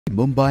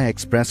Mumbai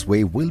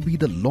Expressway will be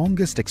the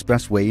longest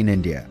expressway in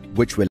India,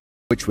 which will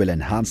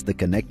enhance the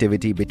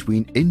connectivity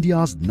between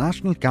India's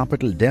national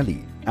capital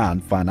Delhi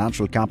and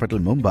financial capital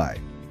Mumbai.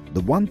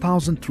 The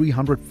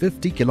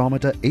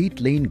 1,350-kilometer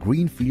 8-lane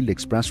Greenfield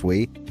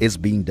Expressway is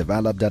being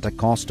developed at a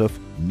cost of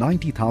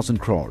 90,000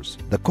 crores.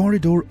 The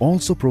corridor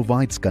also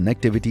provides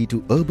connectivity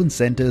to urban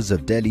centers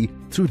of Delhi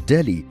through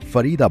Delhi,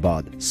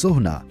 Faridabad,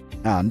 Sohna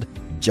and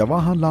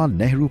Jawaharlal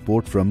Nehru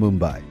Port from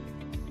Mumbai.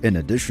 In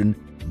addition,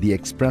 the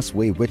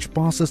expressway, which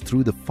passes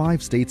through the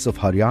 5 states of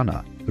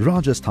Haryana,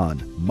 Rajasthan,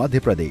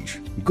 Madhya Pradesh,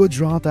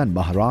 Gujarat and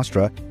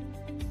Maharashtra,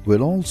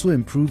 will also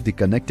improve the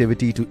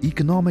connectivity to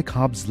economic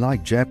hubs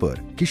like Jaipur,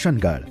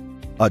 Kishangarh,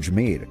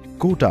 Ajmer,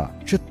 Kota,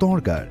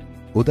 Chittorgarh,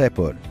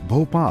 Udaipur,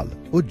 Bhopal,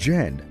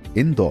 Ujjain,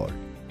 Indore,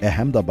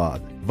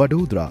 Ahmedabad,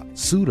 Vadodara,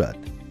 Surat.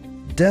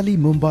 Delhi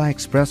Mumbai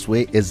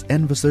Expressway is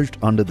envisaged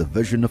under the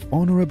vision of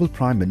Honorable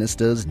Prime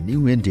Minister's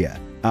New India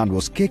and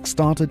was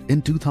kick-started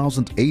in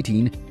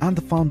 2018 and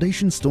the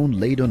foundation stone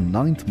laid on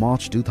 9th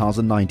March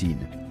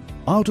 2019.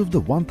 Out of the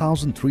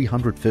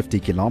 1,350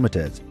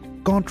 kilometers,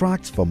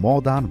 contracts for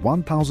more than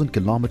 1,000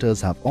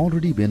 kilometers have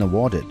already been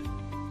awarded,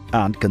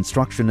 and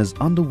construction is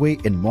underway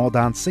in more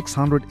than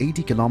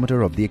 680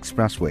 kilometers of the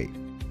expressway.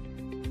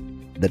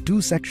 The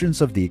 2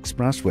 sections of the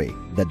expressway,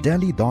 the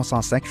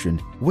Delhi-Dausa section,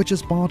 which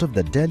is part of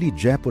the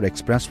Delhi-Jaipur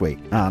Expressway,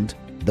 and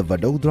the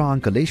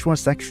Vadodara-Ankleshwar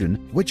section,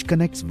 which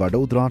connects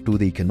Vadodara to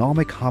the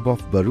economic hub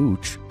of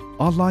Bharuch,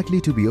 are likely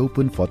to be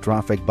open for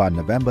traffic by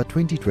November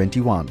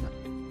 2021.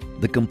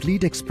 The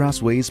complete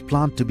expressway is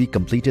planned to be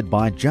completed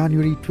by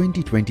January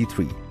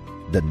 2023.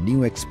 The new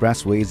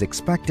expressway is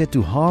expected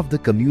to halve the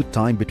commute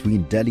time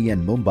between Delhi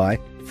and Mumbai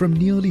from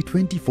nearly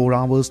 24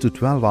 hours to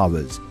 12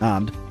 hours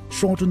and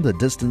shorten the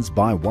distance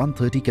by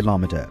 130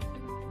 km.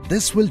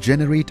 This will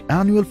generate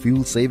annual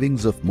fuel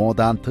savings of more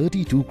than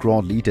 32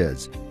 crore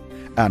litres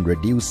and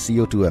reduce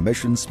CO2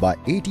 emissions by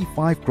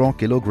 85 crore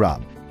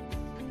kilogram,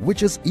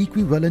 which is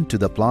equivalent to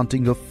the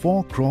planting of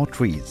 4 crore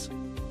trees.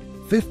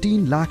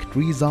 15 lakh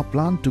trees are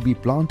planned to be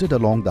planted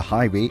along the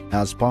highway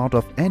as part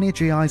of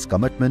NHAI's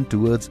commitment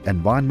towards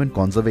environment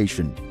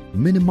conservation.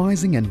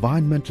 Minimizing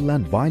environmental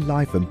and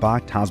wildlife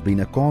impact has been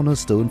a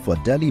cornerstone for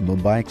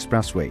Delhi-Mumbai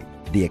Expressway.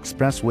 The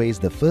expressway is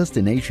the first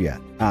in Asia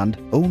and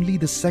only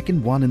the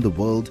second one in the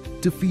world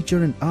to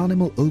feature an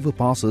animal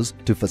overpasses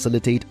to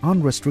facilitate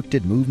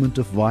unrestricted movement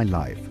of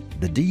wildlife.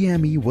 The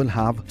DME will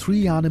have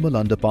 3 animal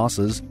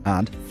underpasses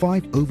and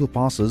 5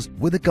 overpasses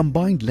with a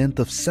combined length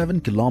of 7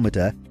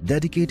 km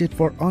dedicated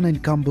for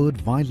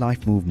unencumbered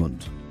wildlife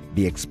movement.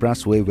 The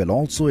expressway will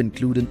also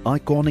include an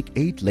iconic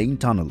 8-lane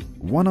tunnel,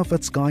 one of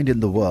its kind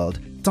in the world,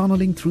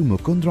 tunneling through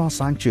Mukundra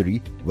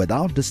Sanctuary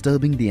without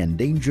disturbing the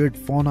endangered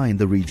fauna in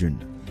the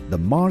region. The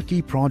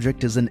marquee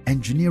project is an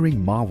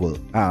engineering marvel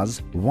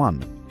as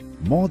 1.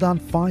 More than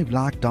 5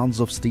 lakh tons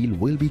of steel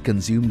will be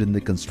consumed in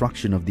the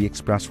construction of the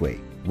expressway,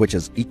 which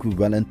is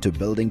equivalent to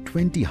building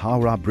 20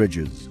 Howrah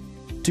bridges.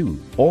 2.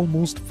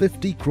 Almost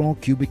 50 crore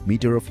cubic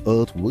meter of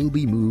earth will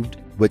be moved,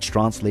 which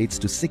translates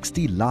to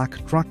 60 lakh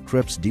truck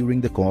trips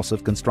during the course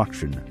of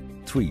construction.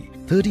 3.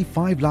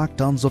 35 lakh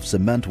tons of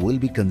cement will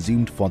be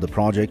consumed for the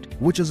project,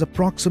 which is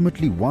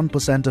approximately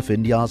 1% of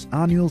India's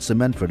annual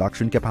cement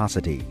production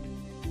capacity.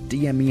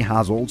 DME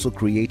has also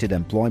created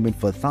employment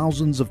for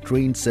thousands of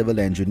trained civil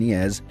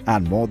engineers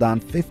and more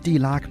than 50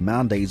 lakh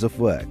man-days of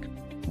work.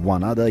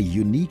 One other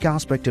unique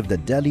aspect of the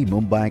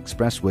Delhi-Mumbai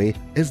Expressway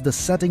is the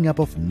setting up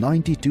of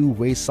 92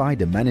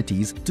 wayside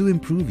amenities to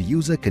improve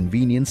user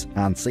convenience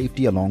and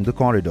safety along the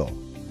corridor.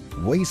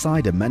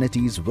 Wayside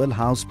amenities will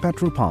house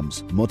petrol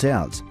pumps,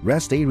 motels,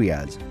 rest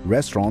areas,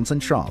 restaurants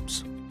and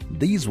shops.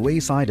 These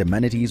wayside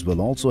amenities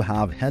will also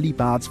have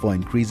helipads for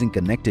increasing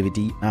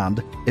connectivity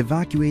and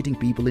evacuating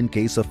people in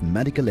case of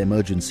medical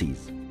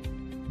emergencies.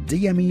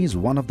 DME is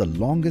one of the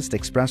longest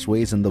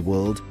expressways in the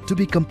world to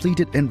be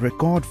completed in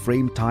record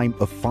frame time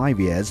of 5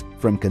 years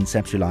from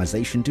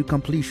conceptualization to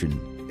completion.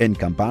 In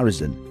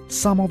comparison,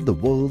 some of the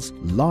world's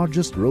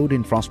largest road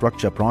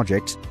infrastructure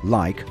projects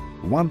like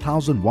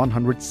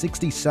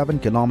 1,167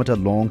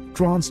 km long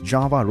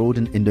Trans-Java Road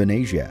in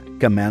Indonesia,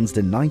 commenced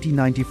in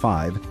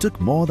 1995, took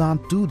more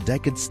than 2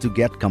 decades to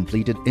get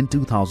completed in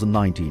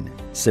 2019.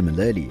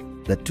 Similarly,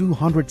 the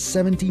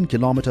 217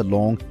 km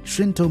long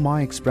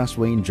Shintomai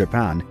Expressway in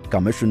Japan,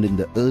 commissioned in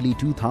the early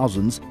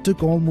 2000s,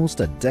 took almost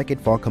a decade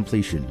for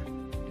completion.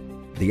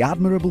 The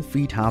admirable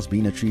feat has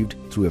been achieved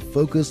through a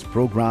focused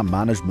program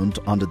management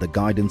under the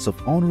guidance of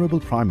Honorable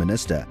Prime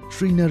Minister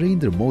Shri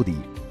Narendra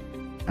Modi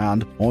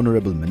and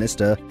Honorable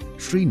Minister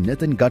Shri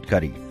Nitin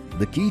Gadkari.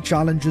 The key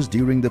challenges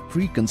during the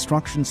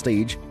pre-construction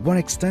stage were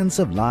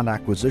extensive land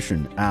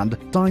acquisition and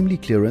timely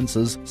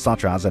clearances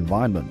such as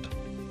environment,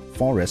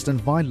 forest and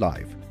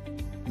wildlife.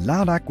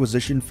 Land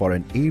acquisition for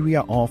an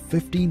area of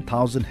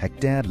 15,000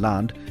 hectare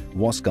land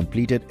was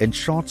completed in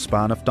short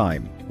span of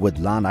time, with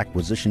land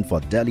acquisition for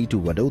Delhi to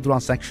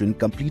Vadodara section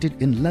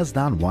completed in less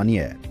than 1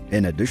 year.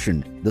 In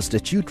addition, the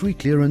statutory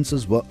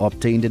clearances were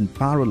obtained in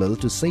parallel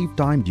to save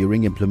time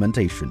during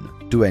implementation.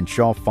 To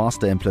ensure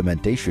faster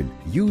implementation,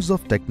 use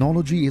of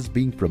technology is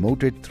being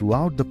promoted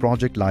throughout the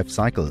project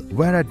lifecycle,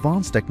 where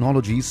advanced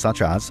technologies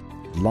such as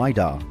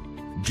LiDAR,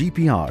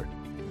 GPR,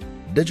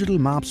 digital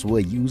maps were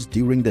used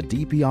during the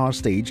DPR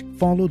stage,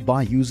 followed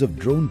by use of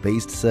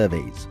drone-based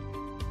surveys.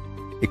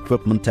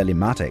 Equipment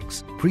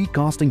telematics,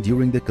 precasting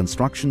during the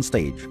construction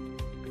stage.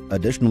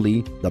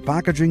 Additionally, the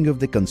packaging of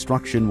the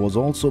construction was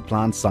also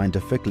planned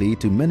scientifically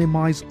to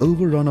minimize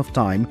overrun of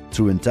time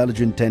through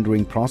intelligent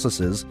tendering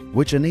processes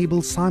which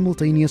enable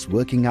simultaneous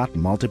working at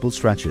multiple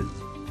stretches.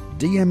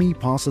 DME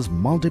passes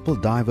multiple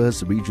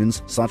diverse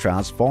regions such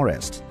as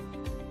forests,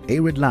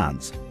 arid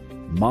lands,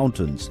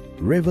 mountains,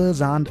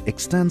 rivers, and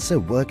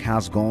extensive work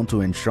has gone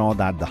to ensure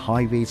that the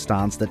highway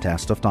stands the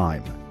test of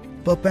time.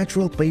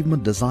 Perpetual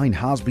pavement design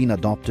has been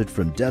adopted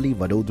from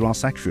Delhi-Vadodara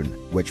section,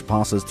 which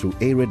passes through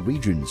arid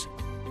regions,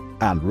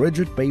 and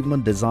rigid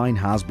pavement design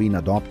has been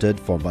adopted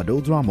for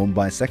Vadodara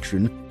Mumbai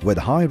section with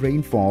high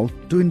rainfall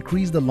to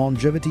increase the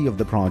longevity of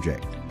the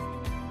project.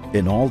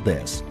 In all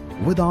this,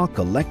 with our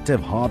collective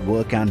hard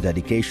work and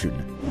dedication,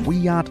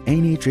 we at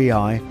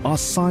NHAI are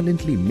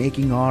silently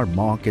making our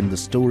mark in the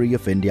story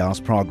of India's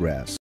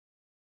progress.